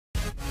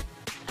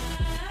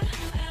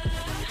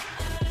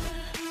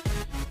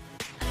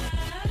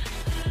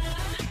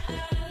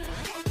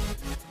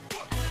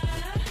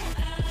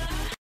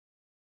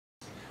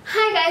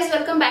guys,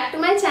 welcome back to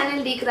my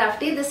channel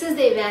Crafty. This is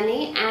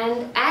DEVYANI,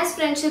 and as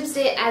Friendships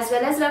Day as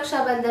well as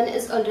Raksha Bandhan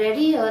is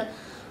already here,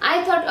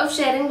 I thought of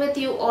sharing with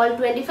you all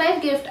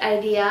 25 gift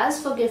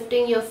ideas for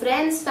gifting your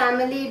friends,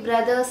 family,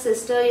 brother,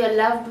 sister, your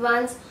loved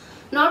ones,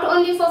 not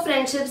only for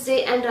Friendships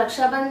Day and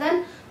Raksha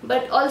Bandhan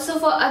but also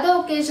for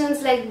other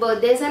occasions like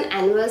birthdays and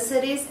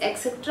anniversaries,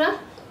 etc.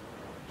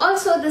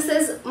 Also, this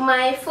is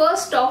my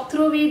first talk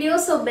through video,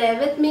 so bear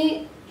with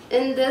me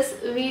in this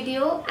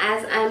video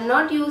as I am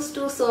not used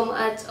to so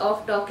much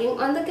of talking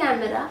on the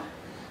camera.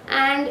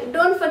 And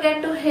don't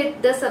forget to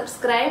hit the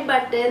subscribe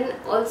button.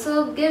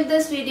 Also give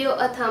this video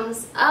a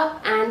thumbs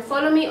up and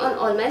follow me on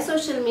all my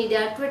social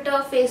media,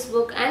 Twitter,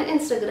 Facebook and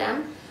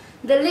Instagram.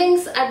 The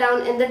links are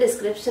down in the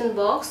description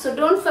box, so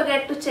don't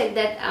forget to check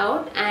that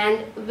out.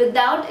 And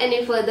without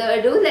any further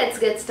ado, let's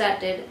get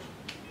started.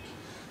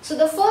 So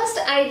the first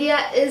idea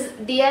is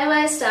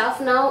DIY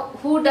stuff. Now,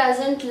 who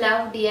doesn't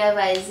love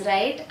DIYs,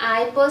 right?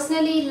 I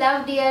personally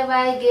love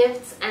DIY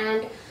gifts,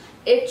 and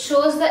it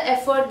shows the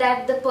effort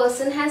that the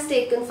person has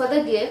taken for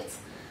the gifts.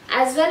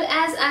 As well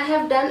as I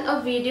have done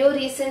a video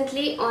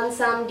recently on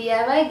some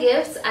DIY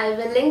gifts. I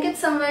will link it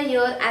somewhere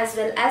here as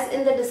well as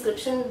in the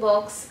description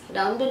box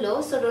down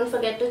below, so don't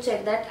forget to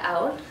check that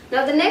out.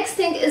 Now the next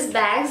thing is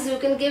bags. You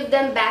can give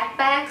them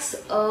backpacks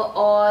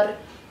or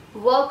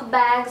work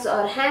bags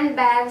or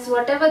handbags,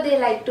 whatever they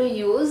like to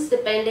use,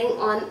 depending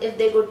on if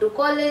they go to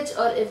college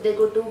or if they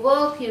go to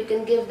work. You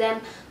can give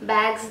them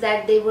bags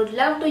that they would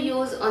love to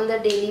use on the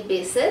daily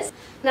basis.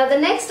 Now the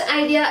next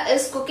idea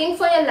is cooking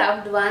for your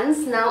loved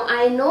ones. Now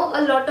I know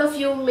a lot of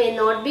you may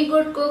not be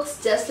good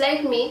cooks just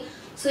like me,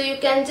 so you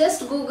can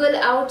just Google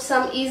out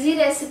some easy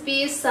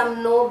recipes,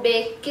 some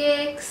no-bake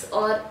cakes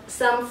or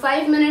some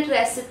 5-minute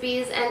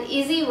recipes and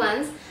easy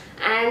ones,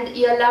 and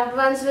your loved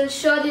ones will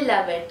surely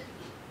love it.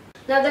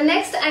 Now the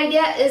next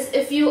idea is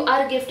if you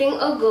are gifting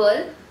a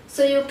girl,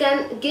 so you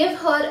can give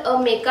her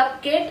a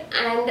makeup kit,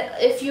 and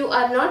if you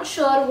are not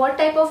sure what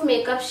type of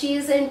makeup she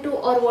is into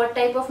or what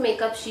type of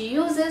makeup she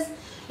uses,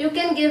 you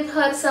can give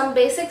her some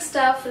basic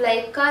stuff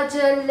like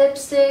kajal,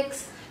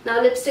 lipsticks.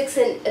 Now lipsticks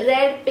in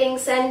red,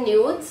 pinks and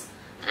nudes,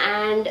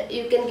 and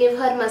you can give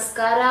her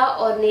mascara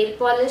or nail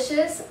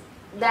polishes.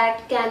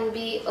 That can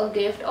be a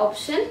gift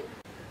option.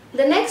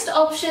 The next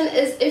option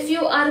is if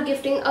you are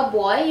gifting a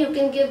boy, you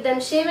can give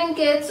them shaving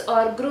kits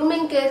or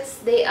grooming kits.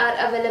 They are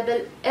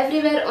available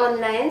everywhere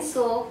online,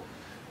 so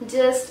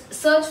just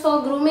search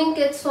for grooming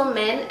kits for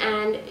men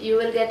and you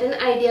will get an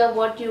idea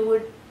what you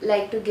would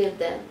like to give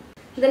them.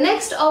 The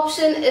next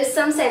option is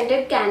some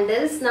scented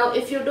candles. Now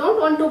if you don't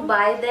want to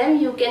buy them,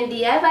 you can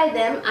DIY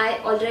them. I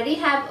already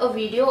have a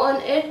video on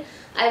it.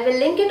 I will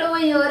link it over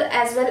here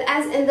as well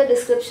as in the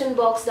description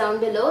box down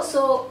below,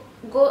 so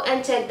go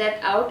and check that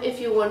out if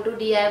you want to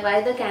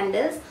DIY the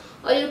candles,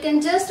 or you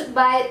can just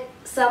buy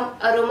some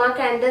aroma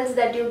candles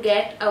that you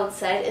get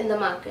outside in the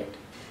market.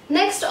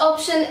 Next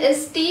option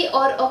is tea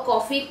or a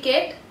coffee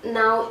kit.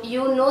 Now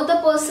you know the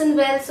person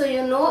well, so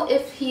you know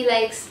if he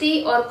likes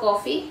tea or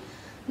coffee.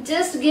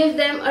 Just give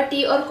them a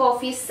tea or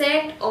coffee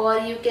set, or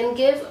you can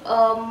give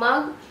a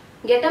mug.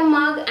 Get a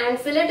mug and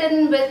fill it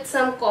in with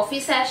some coffee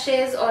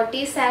sachets or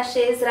tea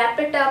sachets, wrap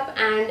it up,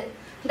 and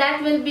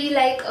that will be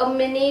like a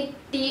mini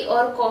tea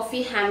or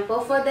coffee hamper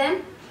for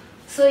them.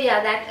 So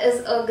yeah, that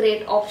is a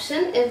great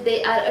option if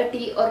they are a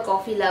tea or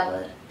coffee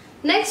lover.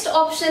 Next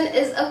option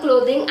is a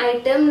clothing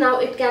item. Now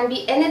it can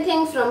be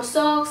anything from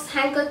socks,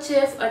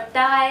 handkerchief, a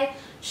tie,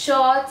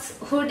 shorts,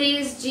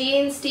 hoodies,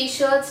 jeans,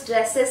 t-shirts,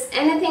 dresses,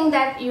 anything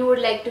that you would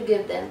like to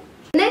give them.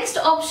 Next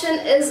option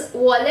is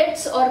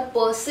wallets or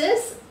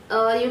purses.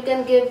 You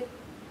can give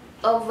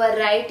a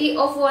variety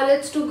of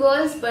wallets to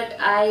girls, but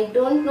I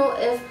don't know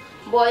if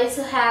boys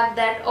have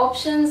that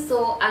option,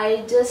 so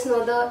I just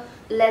know the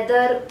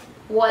leather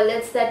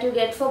wallets that you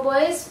get for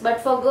boys. But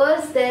for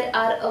girls, there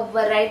are a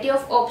variety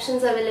of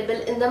options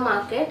available in the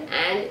market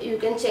and you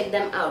can check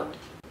them out.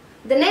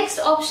 The next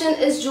option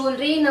is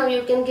jewelry. Now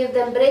you can give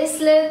them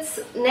bracelets,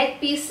 neck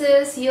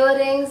pieces,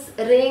 earrings,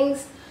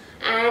 rings,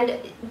 and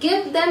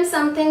give them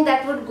something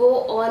that would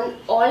go on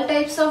all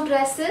types of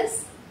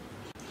dresses.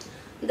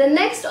 The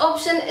next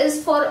option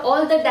is for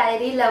all the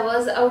diary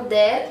lovers out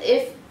there.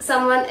 If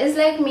someone is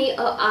like me,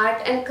 a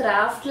art and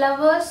craft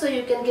lover, so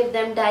you can give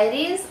them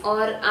diaries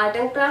or art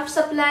and craft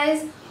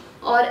supplies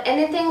or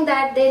anything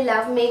that they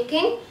love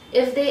making.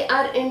 If they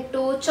are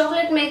into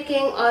chocolate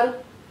making or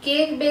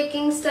cake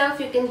baking stuff,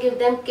 you can give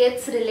them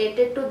kits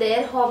related to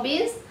their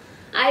hobbies.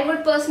 I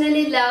would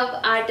personally love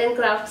art and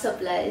craft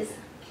supplies.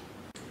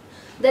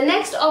 The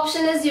next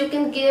option is you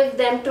can give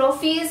them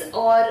trophies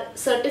or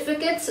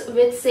certificates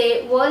which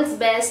say world's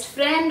best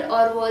friend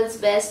or world's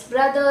best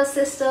brother,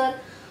 sister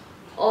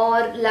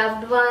or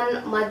loved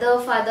one, mother,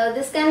 father.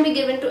 This can be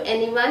given to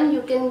anyone.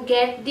 You can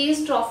get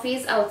these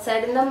trophies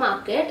outside in the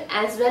market,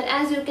 as well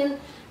as you can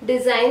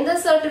design the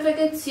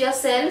certificates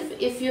yourself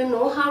if you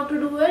know how to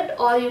do it,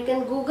 or you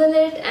can Google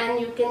it and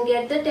you can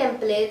get the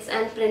templates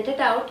and print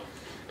it out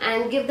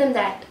and give them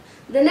that.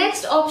 The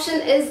next option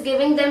is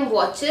giving them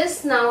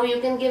watches. Now you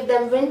can give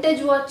them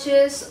vintage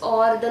watches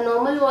or the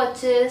normal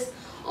watches,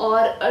 or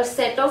a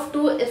set of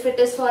 2 if it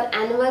is for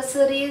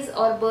anniversaries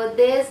or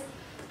birthdays.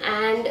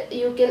 And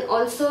you can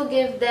also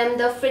give them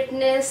the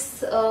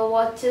fitness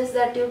watches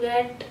that you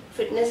get,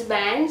 fitness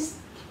bands.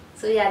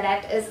 So yeah,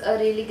 that is a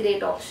really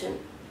great option.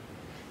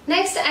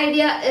 Next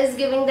idea is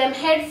giving them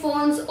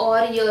headphones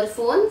or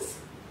earphones.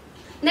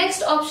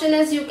 Next option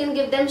is you can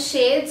give them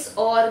shades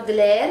or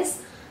glares.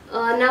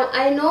 Now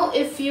I know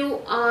if you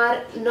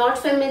are not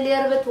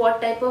familiar with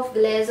what type of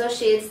glares or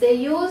shades they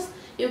use,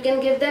 you can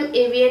give them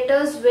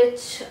aviators,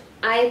 which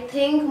I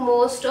think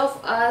most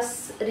of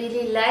us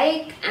really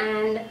like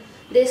and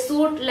they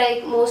suit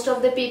like most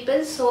of the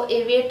people. So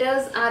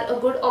aviators are a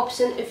good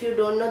option if you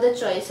don't know the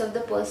choice of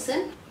the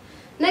person.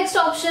 Next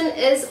option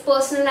is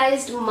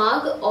personalized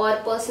mug or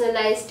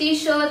personalized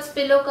t-shirts,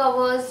 pillow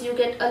covers. You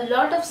get a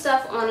lot of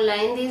stuff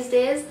online these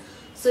days,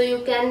 so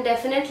you can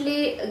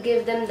definitely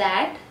give them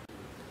that.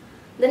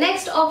 The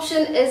next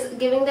option is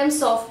giving them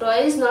soft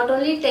toys, not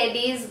only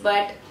teddies,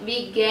 but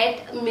we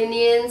get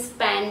minions,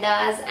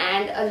 pandas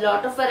and a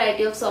lot of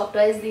variety of soft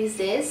toys these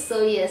days.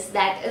 So yes,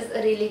 that is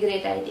a really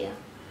great idea.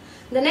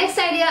 The next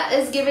idea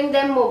is giving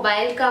them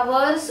mobile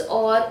covers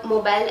or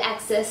mobile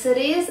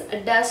accessories,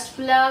 dust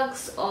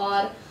plugs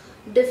or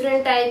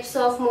different types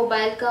of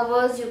mobile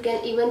covers. You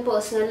can even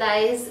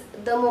personalize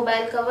the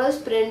mobile covers,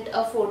 print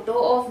a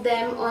photo of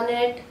them on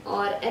it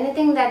or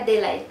anything that they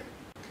like.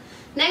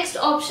 Next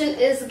option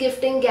is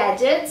gifting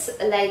gadgets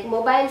like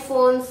mobile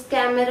phones,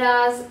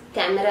 cameras,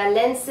 camera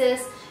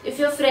lenses. If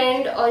your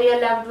friend or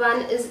your loved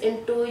one is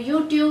into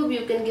YouTube,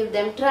 you can give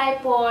them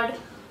tripod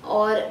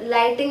or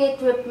lighting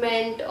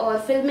equipment or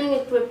filming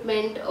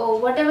equipment or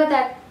whatever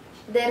that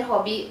their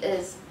hobby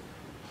is.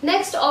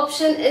 Next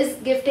option is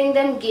gifting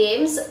them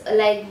games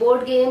like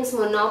board games,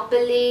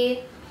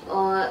 Monopoly,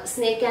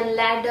 Snake and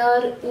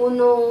Ladder,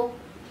 Uno,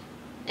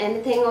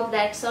 anything of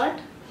that sort.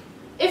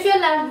 If your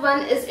loved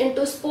one is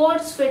into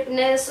sports,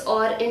 fitness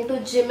or into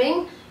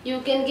gymming,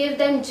 you can give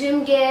them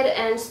gym gear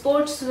and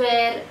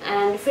sportswear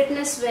and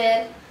fitness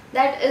wear.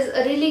 That is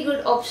a really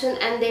good option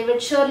and they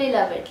would surely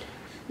love it.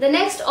 The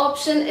next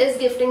option is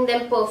gifting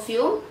them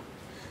perfume.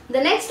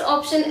 The next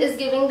option is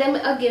giving them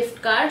a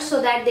gift card so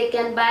that they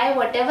can buy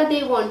whatever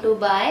they want to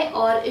buy,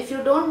 or if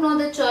you don't know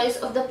the choice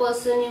of the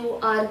person you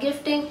are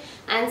gifting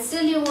and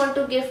still you want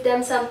to gift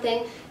them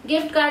something,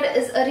 gift card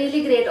is a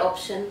really great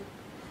option.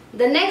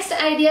 The next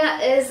idea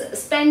is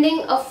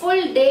spending a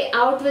full day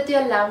out with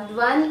your loved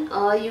one.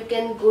 You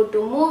can go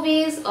to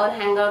movies or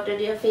hang out at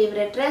your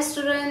favorite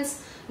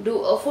restaurants, do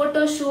a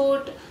photo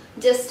shoot,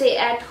 just stay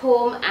at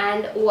home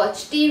and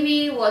watch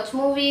TV, watch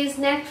movies,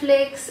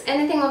 Netflix,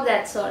 anything of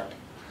that sort.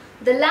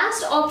 The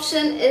last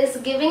option is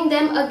giving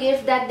them a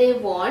gift that they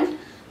want.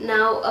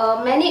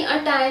 Now many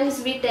a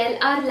times we tell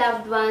our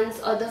loved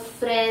ones or the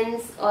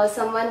friends or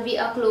someone we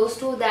are close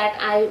to that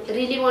I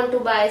really want to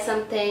buy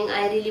something,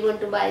 I really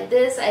want to buy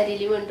this, I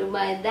really want to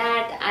buy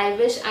that, I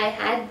wish I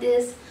had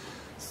this.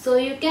 So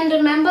you can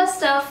remember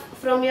stuff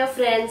from your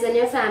friends and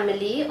your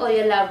family or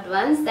your loved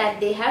ones that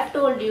they have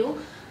told you,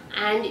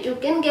 and you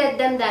can get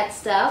them that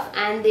stuff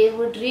and they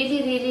would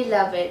really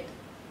love it.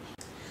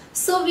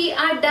 So we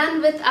are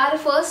done with our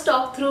first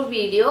talk through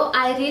video.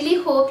 I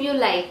really hope you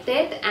liked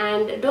it,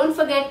 and don't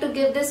forget to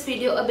give this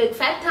video a big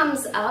fat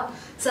thumbs up,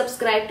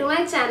 subscribe to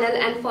my channel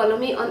and follow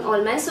me on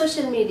all my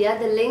social media.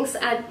 The links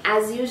are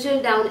as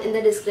usual down in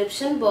the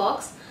description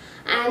box.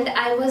 And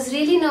I was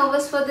really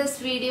nervous for this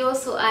video,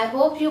 so I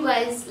hope you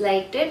guys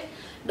liked it.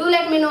 Do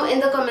let me know in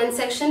the comment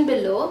section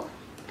below.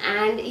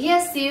 And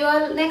yes, see you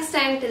all next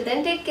time. Till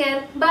then, take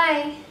care.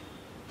 Bye.